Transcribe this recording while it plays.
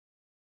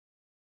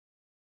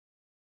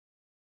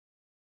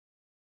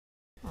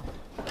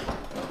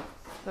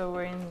So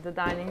we're in the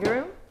dining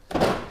room.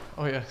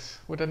 Oh yes,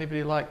 would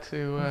anybody like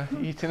to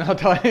eat in our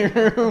dining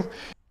room?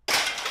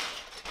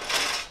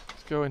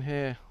 Let's go in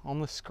here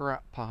on the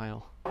scrap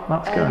pile.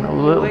 That's going a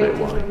little bit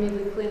wide. Waiting for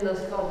me to clean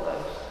those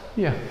cobwebs.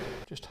 Yeah,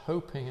 just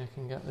hoping I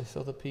can get this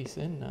other piece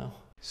in now.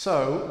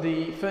 So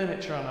the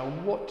furniture, Anna,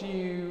 what do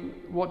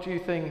you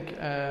think?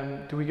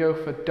 Do we go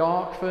for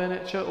dark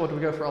furniture or do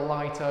we go for a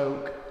light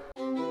oak?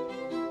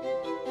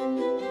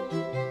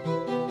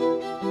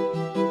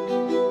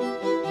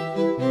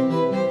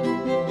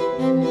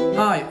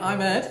 Hi,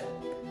 I'm Ed.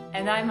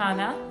 And I'm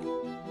Anna.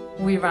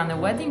 We run a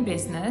wedding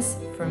business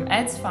from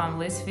Ed's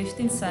family's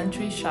 15th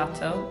century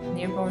chateau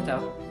near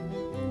Bordeaux.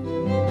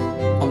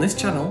 On this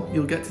channel,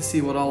 you'll get to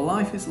see what our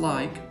life is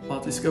like while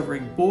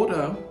discovering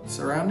Bordeaux,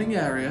 surrounding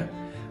area,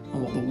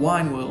 and what the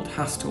wine world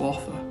has to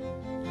offer.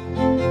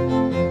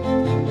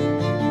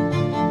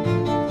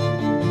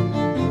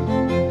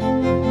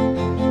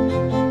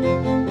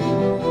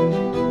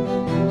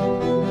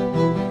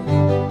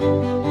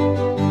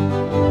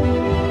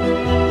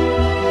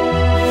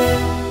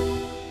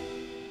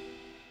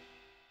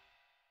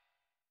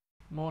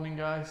 Morning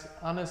guys,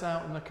 Anna's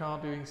out in the car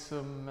doing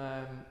some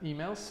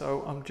emails,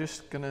 so I'm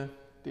just gonna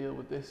deal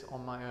with this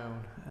on my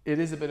own. It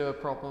is a bit of a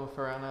problem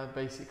for Anna.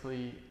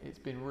 Basically, it's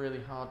been really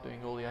hard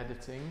doing all the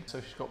editing,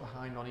 so she's got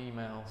behind on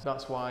emails.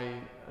 That's why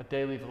a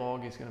daily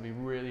vlog is going to be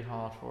really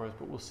hard for us,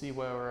 but we'll see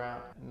where we're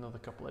at in another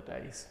couple of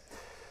days.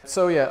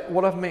 So yeah,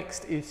 what I've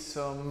mixed is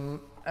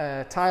some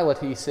tile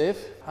adhesive,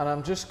 and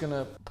I'm just going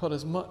to put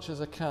as much as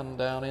I can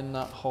down in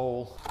that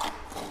hole.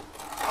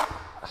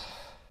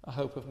 I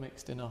hope I've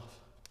mixed enough.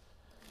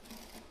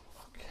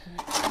 Okay.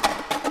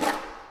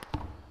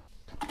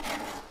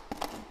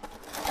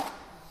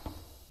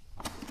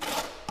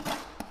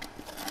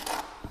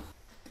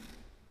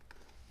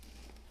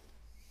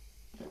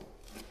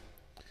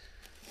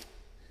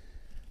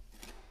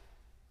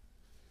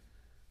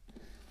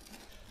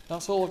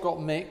 That's all I've got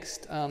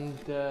mixed, and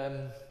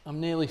I'm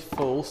nearly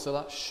full, so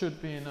that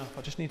should be enough.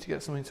 I just need to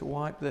get something to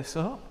wipe this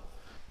up.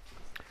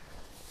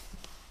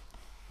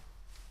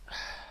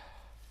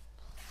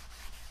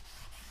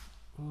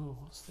 Oh,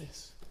 what's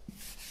this?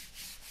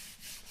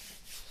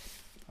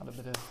 Had a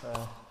bit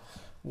of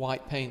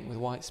white paint with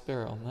white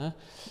spirit on there.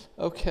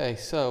 Okay,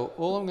 so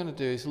all I'm going to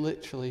do is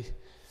literally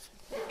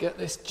get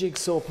this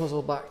jigsaw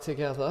puzzle back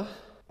together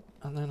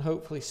and then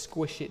hopefully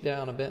squish it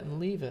down a bit and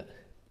leave it,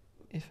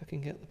 if I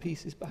can get the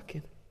pieces back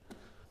in.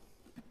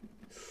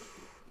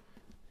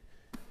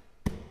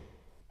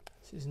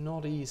 This is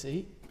not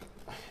easy.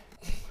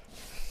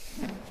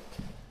 I'm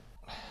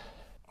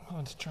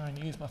going to try and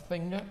use my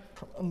finger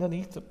from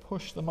underneath to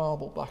push the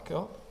marble back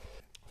up.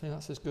 I think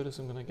that's as good as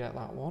I'm going to get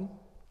that one.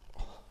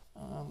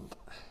 And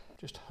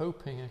just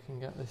hoping I can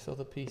get this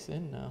other piece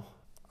in now.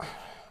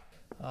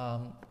 I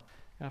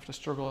have to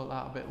struggle at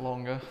that a bit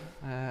longer.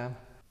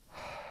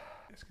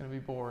 It's going to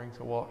be boring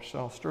to watch, so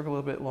I'll struggle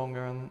a bit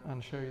longer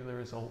and show you the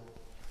result.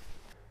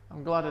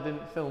 I'm glad I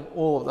didn't film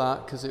all of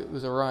that because it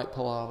was a right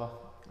palaver.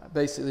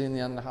 Basically, in the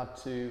end, I had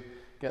to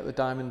get the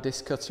diamond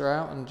disc cutter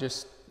out and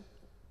just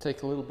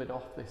take a little bit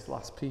off this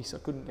last piece. I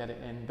couldn't get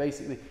it in.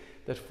 Basically,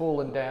 they'd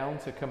fallen down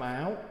to come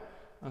out,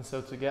 and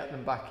so to get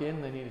them back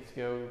in, they needed to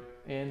go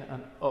in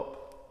and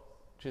up,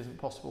 which isn't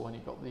possible when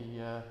you've got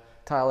the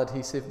tile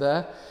adhesive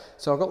there.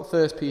 So I got the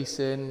first piece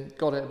in,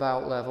 got it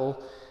about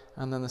level,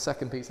 and then the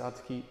second piece I had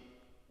to keep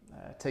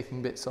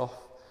taking bits off,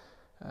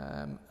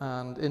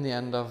 and in the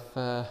end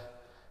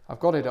I've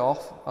got it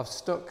off. I've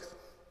stuck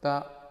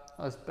that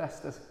as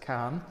best as I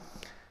can,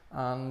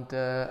 and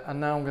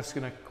now I'm just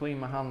going to clean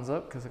my hands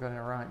up because I've got in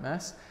a right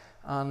mess,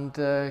 and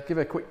give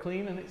it a quick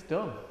clean, and it's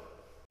done.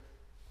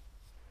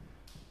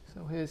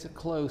 So here's a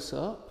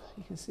close-up.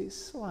 You can see it's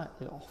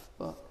slightly off,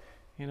 but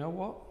you know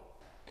what?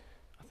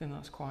 I think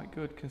that's quite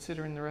good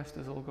considering the rest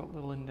has all got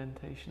little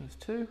indentations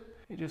too.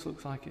 It just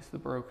looks like it's the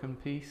broken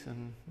piece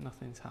and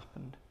nothing's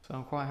happened. So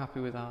I'm quite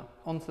happy with that.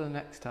 On to the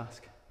next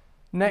task.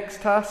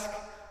 Next task,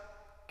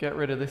 get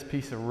rid of this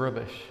piece of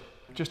rubbish.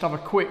 Just have a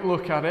quick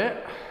look at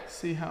it,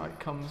 see how it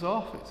comes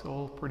off. It's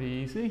all pretty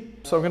easy.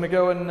 So I'm going to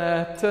go and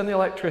turn the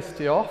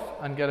electricity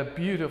off and get a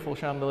beautiful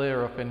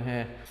chandelier up in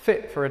here,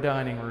 fit for a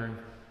dining room.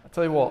 I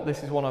tell you what,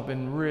 this is one I've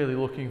been really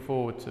looking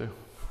forward to.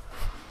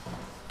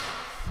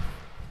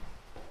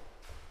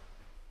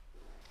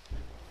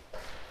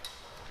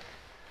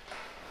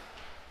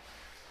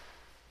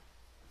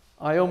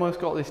 I almost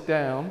got this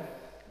down,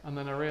 and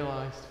then I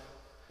realised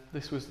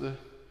this was the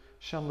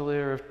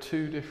chandelier of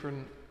two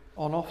different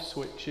on-off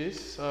switches,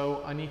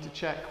 so I need to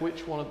check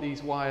which one of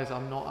these wires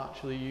I'm not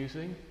actually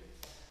using,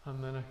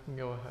 and then I can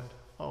go ahead.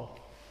 Oh,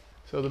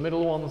 so the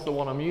middle one's the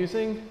one I'm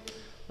using.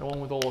 The one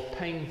with all the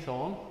paint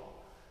on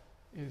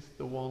is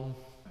the one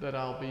that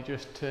I'll be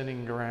just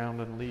turning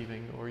around and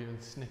leaving, or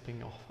even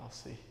snipping off, I'll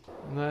see.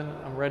 And then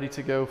I'm ready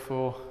to go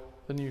for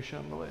the new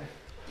chandelier.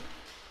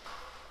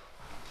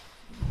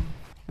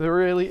 There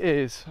really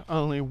is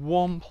only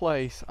one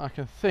place I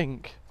can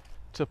think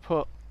to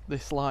put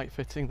this light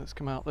fitting that's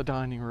come out the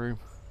dining room.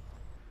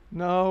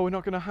 No, we're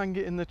not going to hang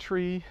it in the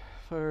tree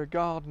for a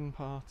garden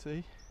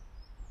party.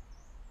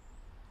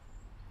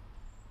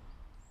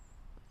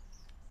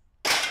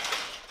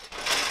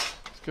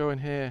 go in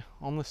here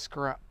on the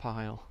scrap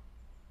pile.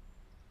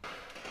 I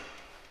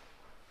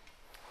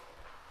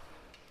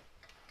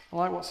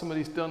like what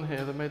somebody's done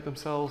here. They made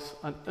themselves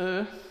an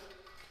earth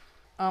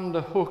and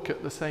a hook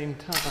at the same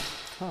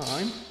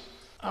time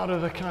out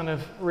of a kind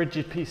of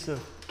rigid piece of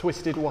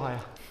twisted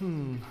wire. How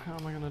am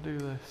I going to do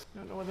this? I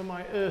don't know whether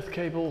my earth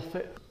cable will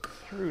fit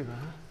through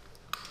there.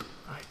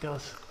 Oh, it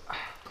does.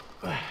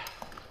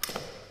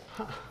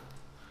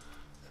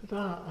 So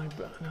that I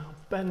now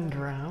bend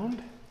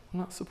round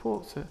and that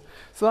supports it.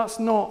 So that's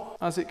not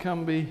as it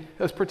can be,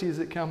 as pretty as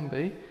it can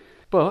be,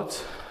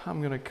 but I'm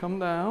going to come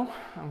down,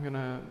 I'm going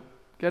to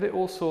get it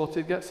all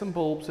sorted, get some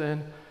bulbs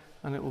in,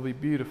 and it will be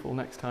beautiful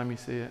next time you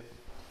see it.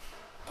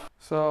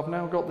 So I've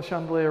now got the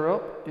chandelier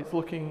up. It's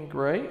looking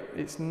great.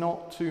 It's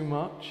not too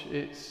much.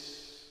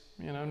 It's,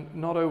 you know,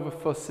 not over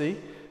fussy.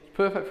 It's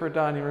perfect for a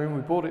dining room.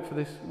 We bought it for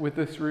this with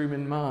this room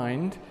in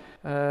mind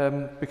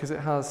because it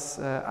has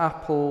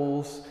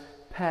apples,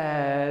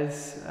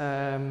 pears,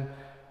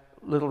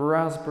 little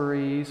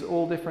raspberries,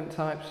 all different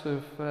types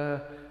of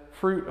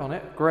fruit on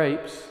it,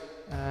 grapes.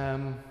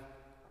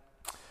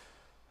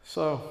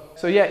 So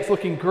yeah, it's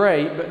looking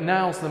great, but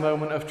now's the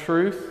moment of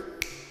truth.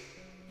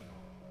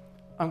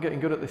 I'm getting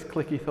good at this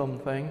clicky thumb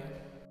thing.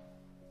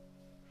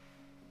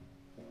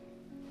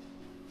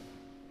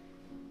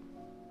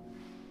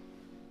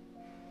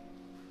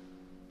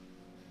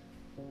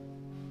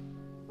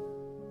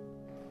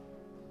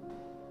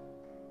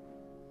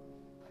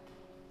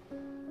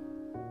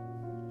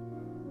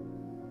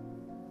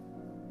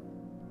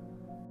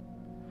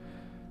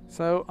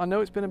 So I know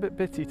it's been a bit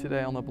bitty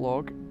today on the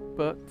blog,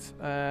 but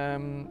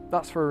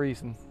that's for a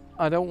reason.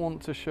 I don't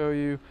want to show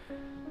you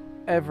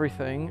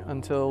everything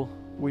until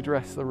we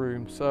dress the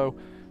room. So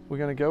we're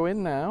going to go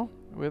in now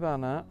with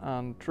Anna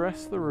and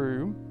dress the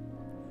room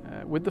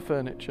with the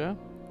furniture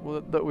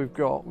that we've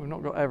got. We've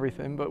not got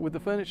everything, but with the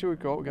furniture we've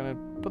got, we're going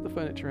to put the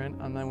furniture in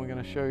and then we're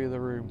going to show you the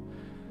room.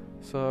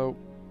 So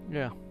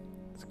yeah,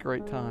 it's a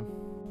great time.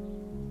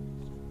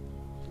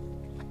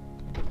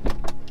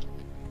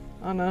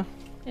 Anna?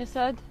 Yes,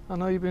 Ed? I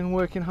know you've been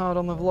working hard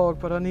on the vlog,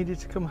 but I need you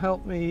to come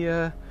help me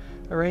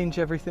arrange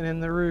everything in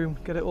the room,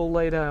 get it all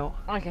laid out.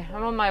 Okay,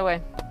 I'm on my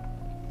way.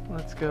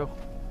 Let's go.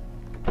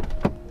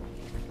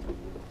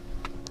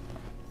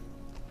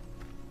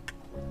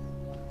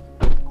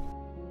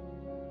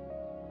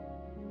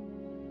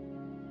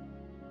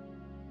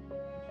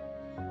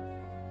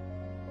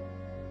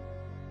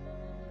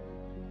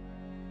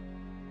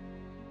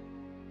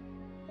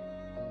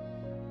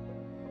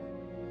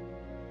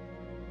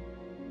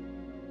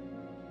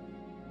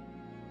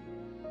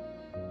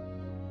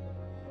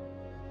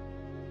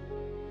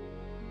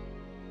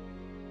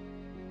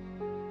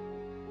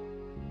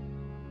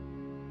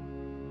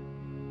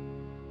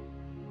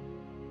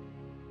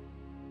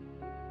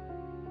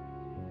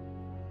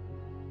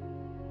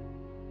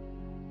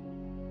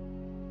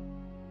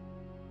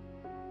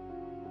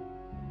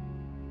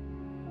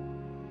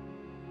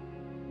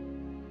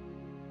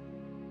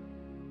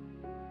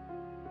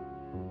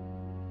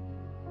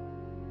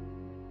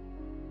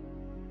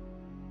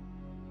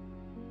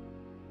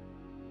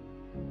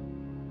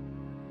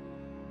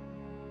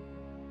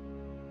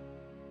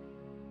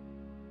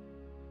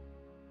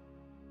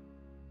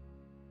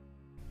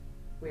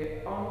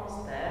 We're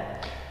almost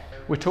there.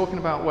 We're talking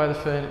about where the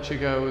furniture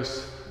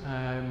goes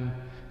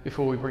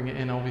before we bring it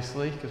in,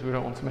 obviously, because we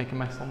don't want to make a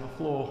mess on the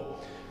floor.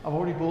 I've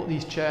already bought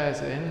these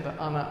chairs in that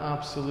Anna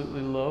absolutely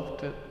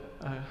loved.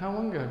 How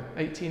long ago?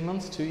 18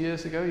 months, 2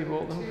 years ago you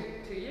bought them?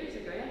 2 years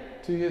ago, yeah.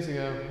 2 years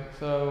ago.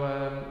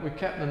 So we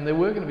kept them. They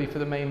were going to be for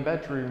the main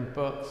bedroom,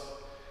 but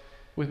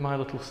with my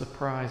little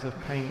surprise of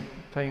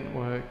paint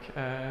work,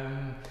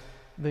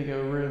 they go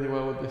really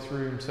well with this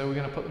room. So we're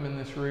going to put them in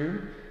this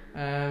room.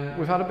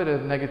 We've had a bit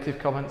of negative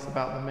comments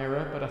about the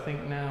mirror, but I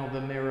think now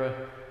the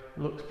mirror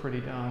looks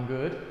pretty darn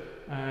good.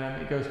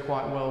 It goes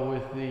quite well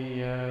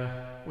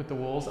with the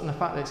walls, and the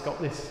fact that it's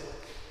got this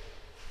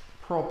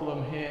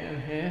problem here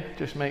and here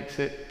just makes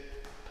it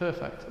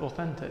perfect,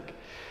 authentic.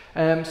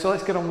 So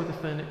let's get on with the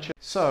furniture.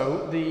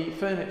 So the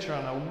furniture,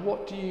 Anna,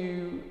 what do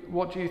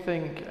you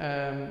think?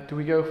 Do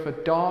we go for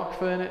dark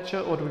furniture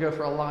or do we go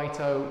for a light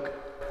oak?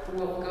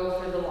 We'll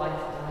go for the light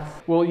one.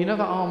 Well, you know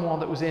that armoire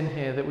that was in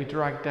here that we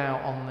dragged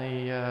out on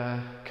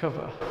the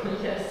cover?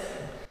 Yes.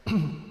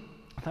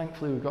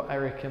 Thankfully we've got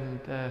Eric and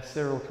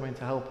Cyril coming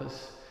to help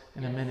us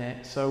in a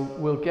minute. So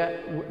we'll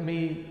get,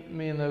 me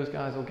and those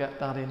guys will get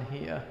that in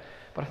here.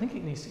 But I think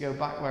it needs to go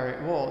back where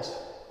it was.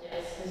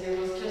 Yes, because it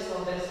was just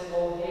on this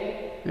wall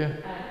here. Yeah.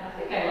 And I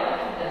think I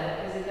like it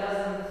then, because it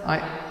doesn't...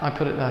 I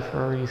put it there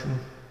for a reason.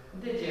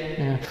 Did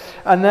you? Yeah.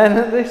 And then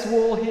at this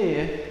wall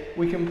here,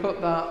 we can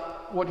put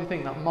that, what do you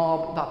think,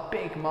 that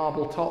big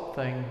marble top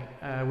thing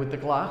with the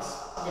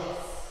glass?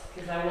 Yes,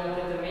 because I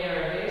wanted the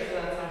mirror here, so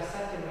that's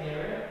our second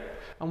mirror.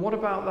 And what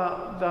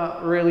about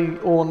that really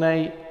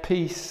ornate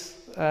piece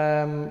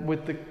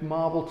with the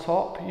marble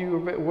top? You were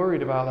a bit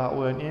worried about that,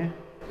 weren't you?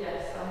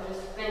 Yes, I'm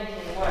just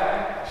thinking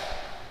where.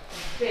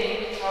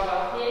 How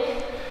about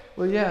here?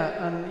 Well,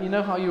 yeah, and you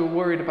know how you were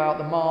worried about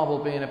the marble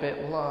being a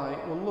bit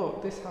light? Well,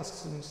 look, this has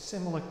some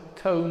similar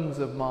tones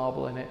of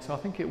marble in it, so I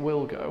think it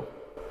will go.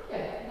 Yeah,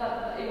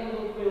 it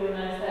will look really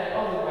nice there.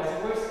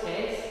 Otherwise, worst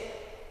case,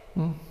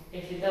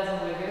 if it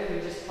doesn't look good,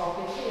 we just pop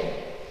it here.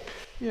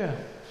 Yeah,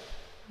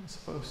 I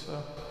suppose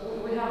so.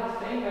 We have a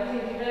thing, but I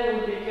think that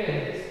would be good.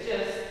 It's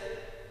just,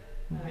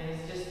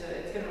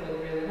 it's going to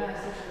look really nice,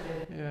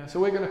 isn't it? Yeah, so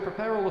we're going to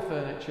prepare all the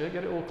furniture,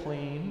 get it all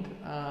cleaned,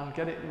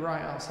 get it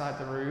right outside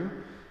the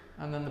room,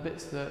 and then the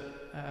bits that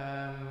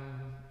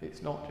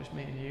it's not just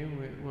me and you,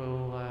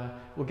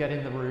 we'll get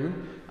in the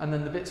room, and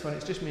then the bits when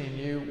it's just me and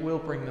you, we'll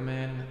bring them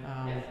in,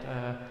 and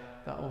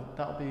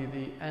that'll be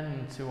the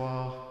end to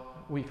our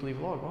weekly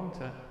vlog, won't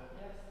it?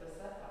 Yes, the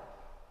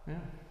setup. Yeah.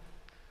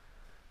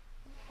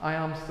 I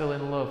am still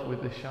in love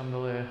with this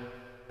chandelier.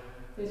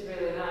 It's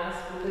really nice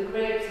with the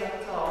grapes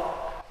up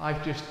top.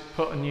 I've just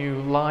put a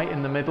new light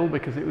in the middle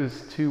because it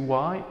was too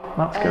white.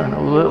 That's going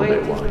a little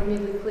bit white. For me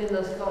to clean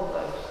those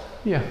cobwebs.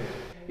 Yeah.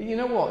 You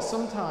know what?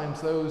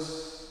 Sometimes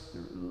those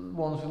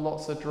ones with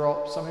lots of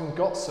drops, I mean, we've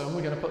got some,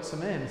 we're going to put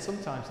some in.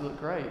 Sometimes they look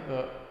great,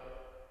 but...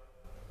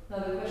 Now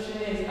the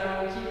question is,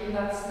 are we keeping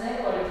that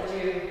snail or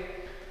did you...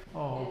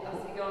 Oh,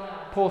 has he gone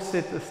out? poor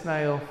Sid the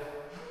snail.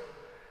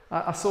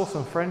 I saw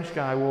some French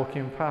guy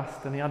walking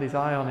past and he had his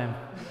eye on him.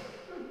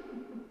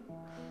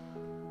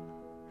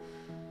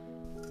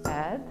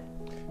 Ed?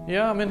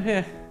 Yeah, I'm in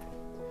here.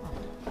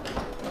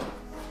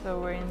 So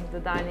we're in the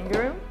dining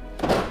room.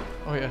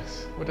 Oh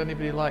yes. Would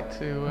anybody like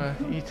to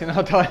eat in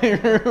our dining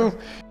room?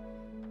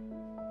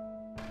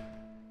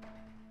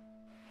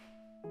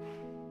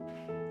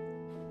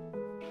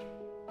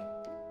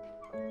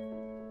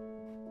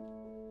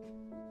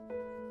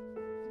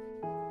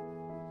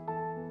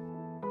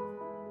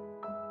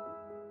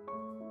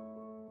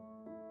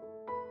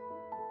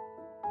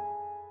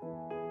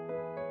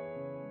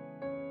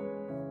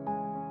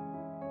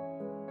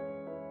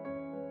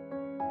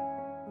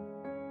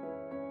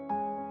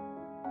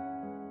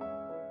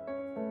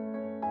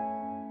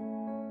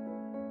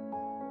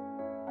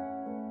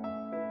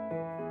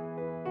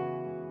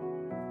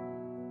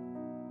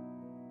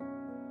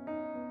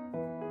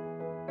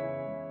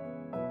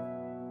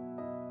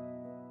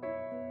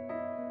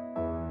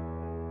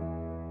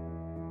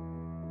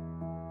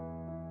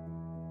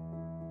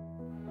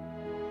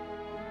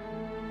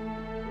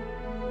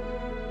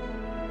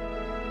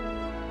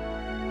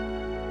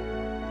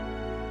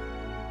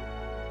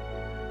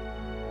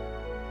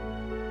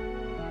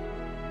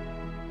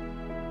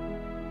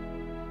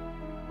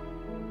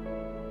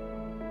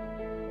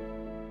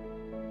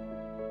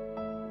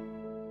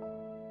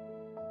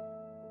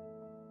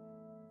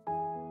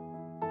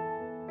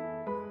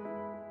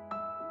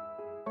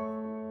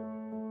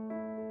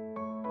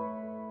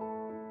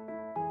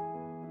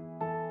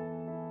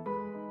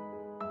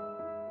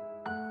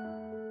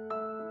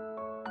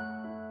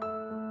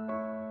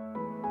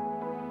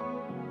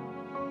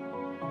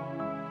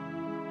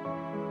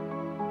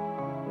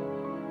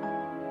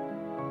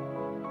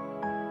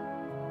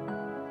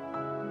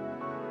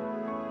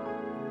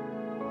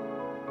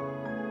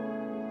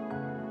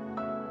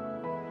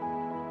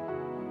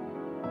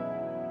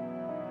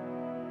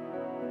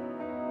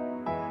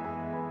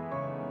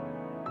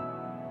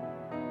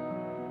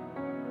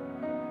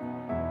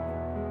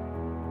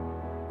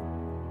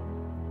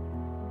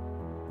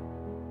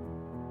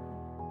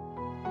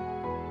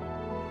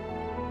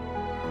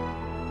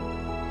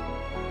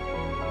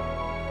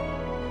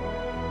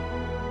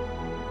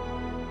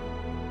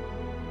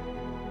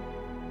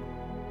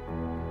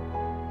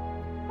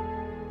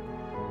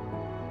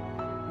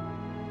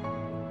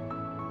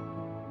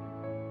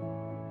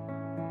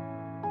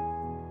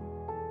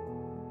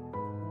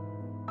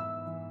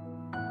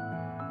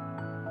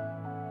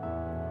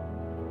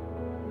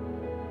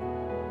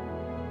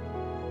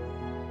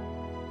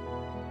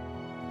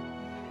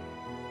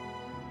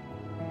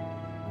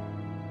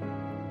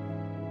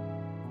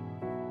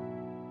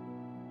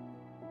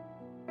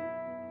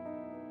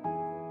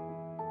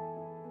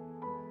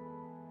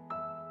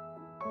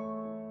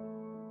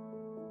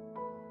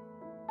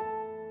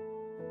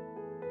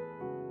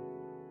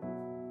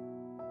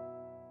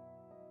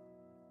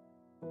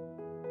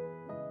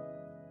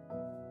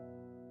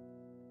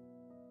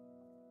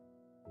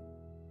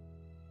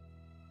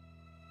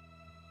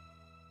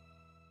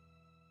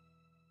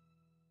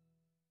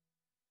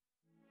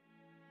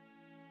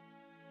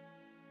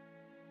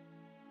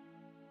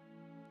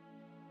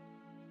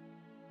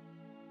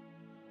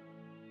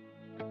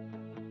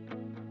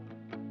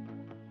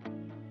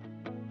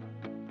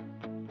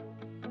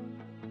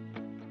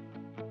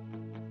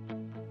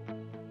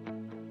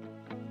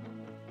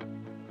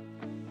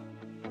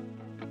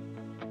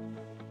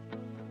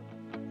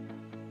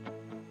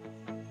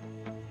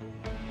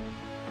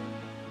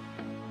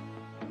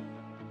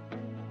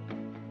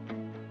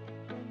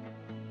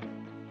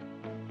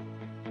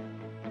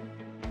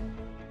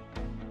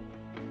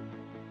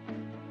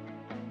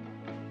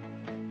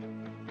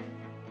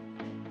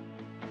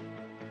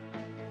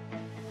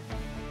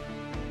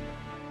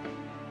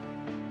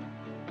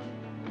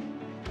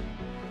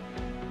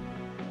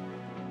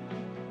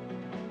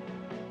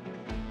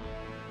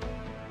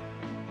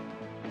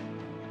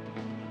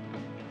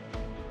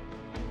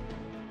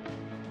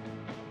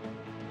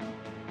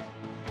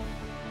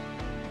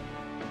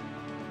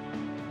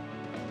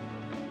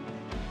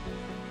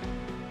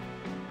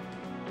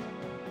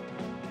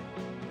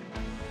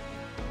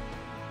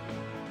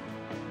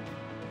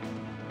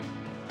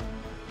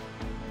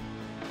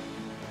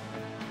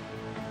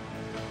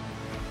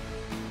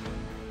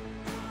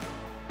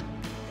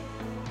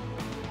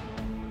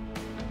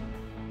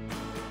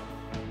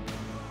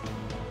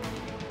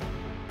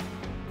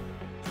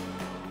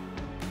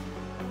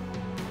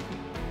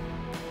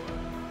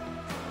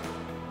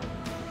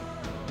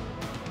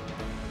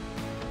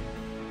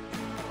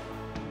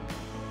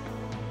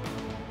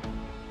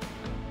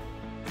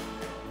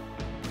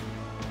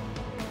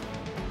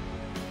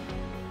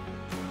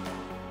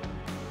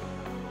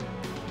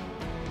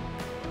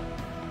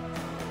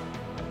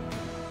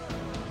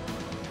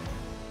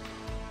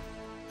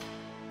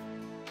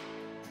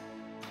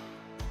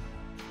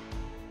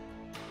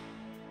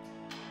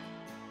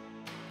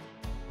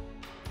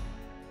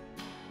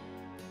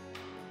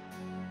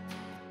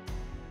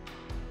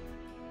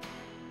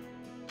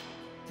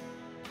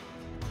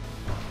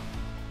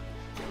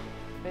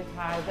 bit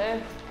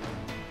harder.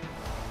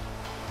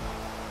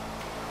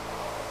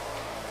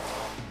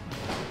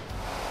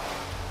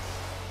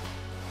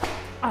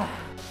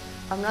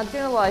 I'm not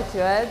gonna lie to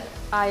you, Ed,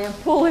 I am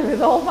pulling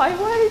with all my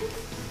weight.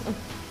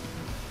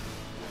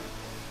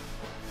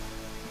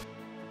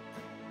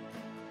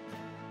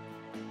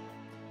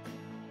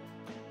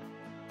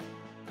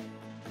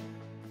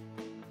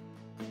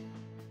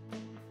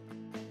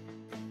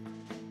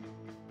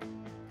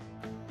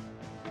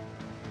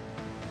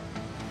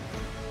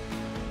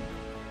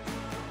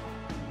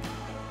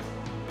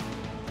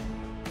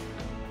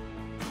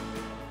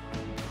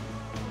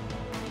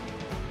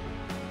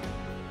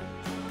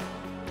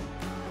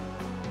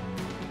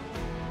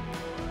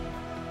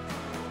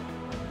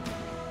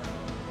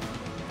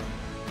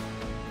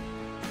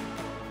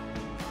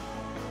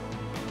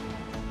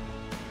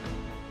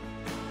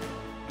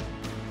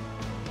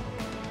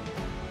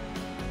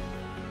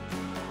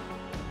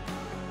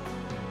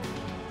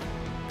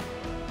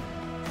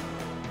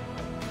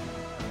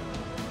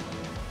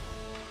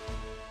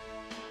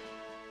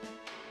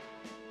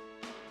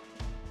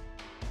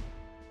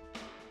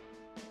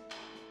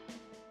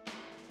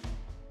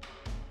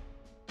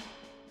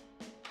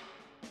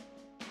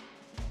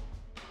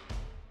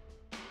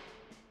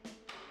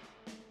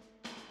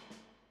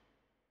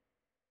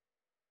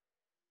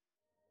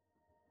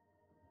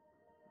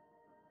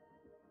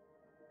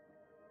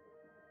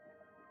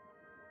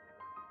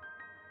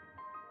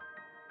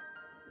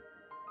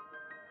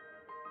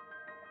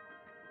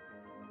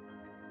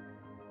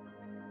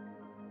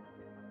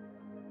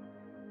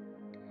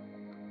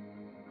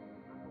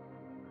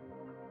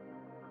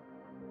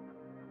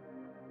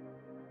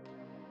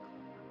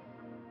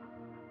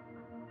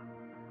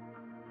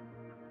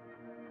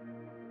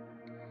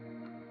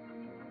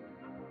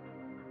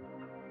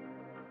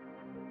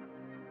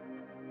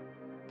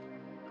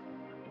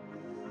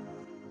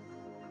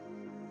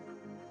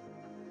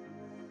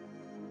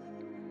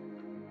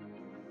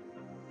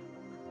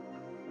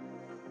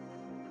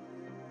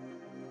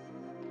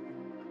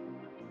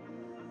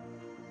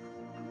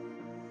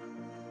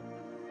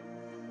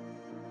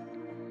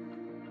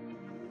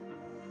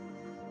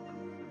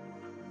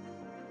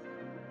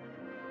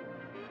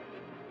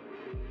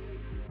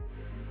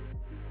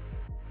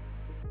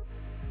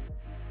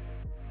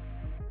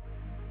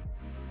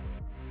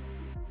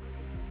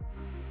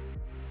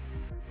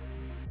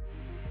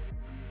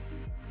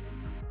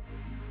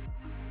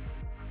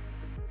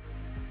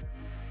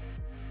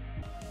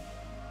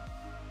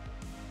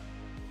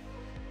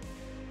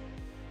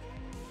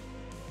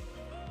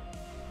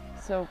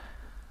 So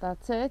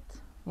that's it.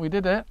 We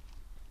did it.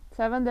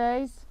 7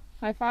 days.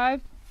 High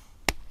five.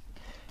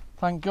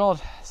 Thank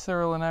God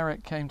Cyril and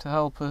Eric came to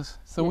help us.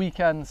 It's the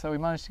weekend, so we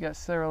managed to get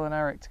Cyril and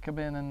Eric to come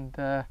in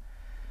and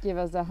give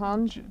us a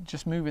hand.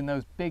 Just moving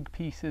those big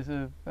pieces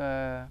of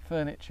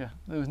furniture.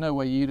 There was no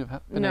way you'd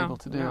have been able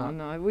to do that.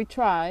 No, we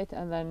tried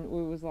and then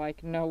we was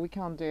like, no, we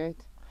can't do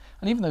it.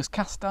 And even those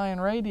cast iron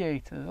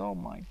radiators, oh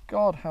my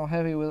God, how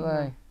heavy were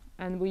they?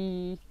 And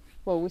we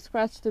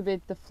scratched a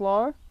bit the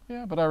floor.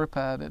 Yeah, but I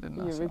repaired it,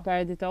 didn't I? You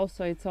repaired it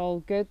also, it's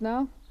all good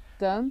now,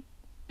 done.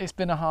 It's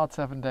been a hard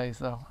 7 days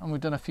though, and we've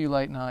done a few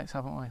late nights,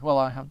 haven't we? Well,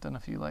 I have done a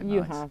few late nights.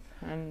 You have,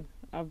 and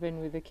I've been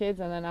with the kids,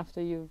 and then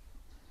after you've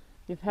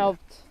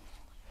helped,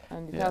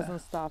 and it hasn't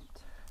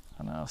stopped.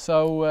 I know.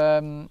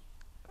 So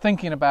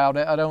thinking about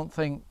it, I don't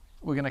think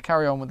we're going to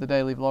carry on with the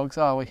daily vlogs,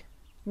 are we?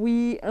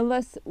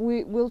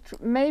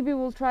 Maybe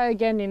we'll try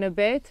again in a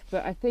bit,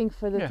 but I think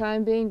for the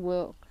time being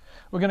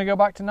we're going to go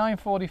back to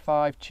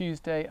 9:45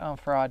 Tuesday and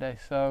Friday,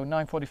 so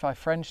 9:45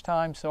 French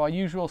time, so our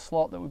usual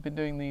slot that we've been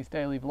doing these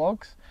daily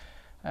vlogs.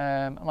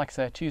 And like I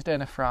say, Tuesday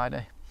and a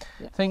Friday.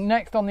 I think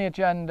next on the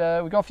agenda,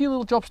 we've got a few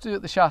little jobs to do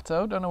at the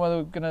Chateau. Don't know whether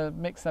we're going to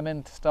mix them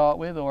in to start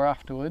with or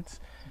afterwards.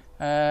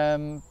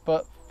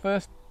 But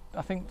first,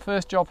 I think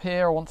first job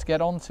here I want to get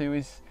onto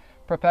is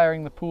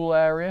preparing the pool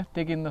area,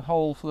 digging the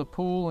hole for the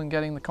pool and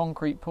getting the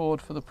concrete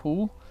poured for the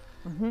pool.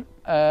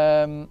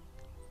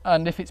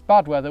 And if it's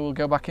bad weather, we'll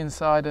go back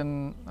inside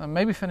and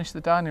maybe finish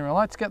the dining room. I'd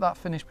like to get that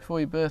finished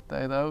before your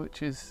birthday though,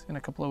 which is in a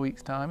couple of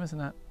weeks' time,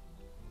 isn't it?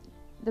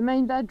 The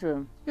main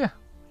bedroom? Yeah.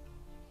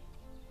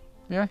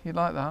 Yeah, you'd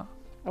like that?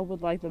 I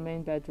would like the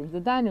main bedroom. The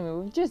dining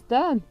room, we've just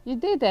done. You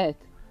did it.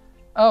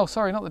 Oh,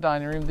 sorry, not the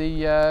dining room.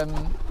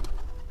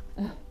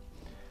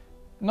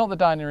 Not the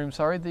dining room,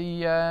 sorry.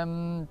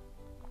 The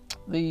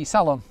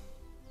salon.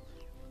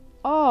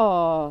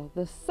 Oh,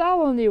 the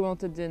salon you want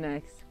to do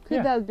next.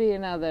 Could that be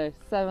another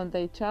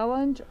 7-day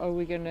challenge, or are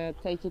we going to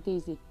take it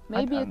easy?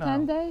 Maybe a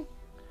 10-day?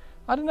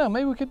 I don't know,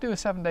 maybe we could do a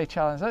 7-day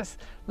challenge.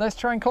 Let's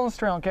try and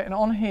concentrate on getting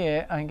on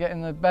here and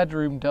getting the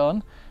bedroom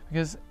done,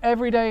 because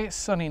every day it's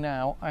sunny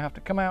now. I have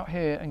to come out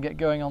here and get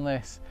going on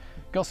this.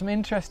 Got some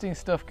interesting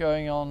stuff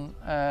going on,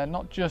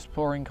 not just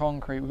pouring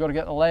concrete. We've got to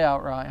get the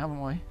layout right,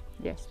 haven't we?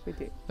 Yes, we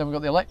do. Then we've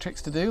got the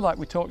electrics to do, like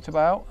we talked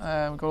about.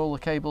 We've got all the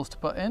cables to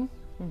put in.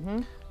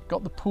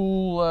 got the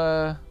pool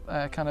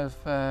kind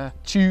of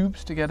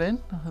tubes to get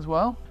in as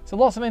well. So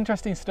lots of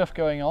interesting stuff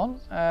going on.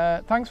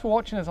 Thanks for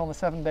watching us on the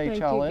 7-day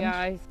challenge.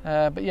 Thank you,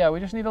 guys. But yeah, we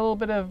just need a little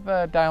bit of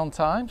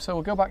downtime, so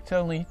we'll go back to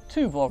only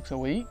 2 vlogs a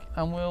week,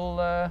 and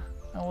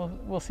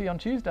we'll see you on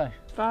Tuesday.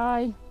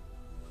 Bye.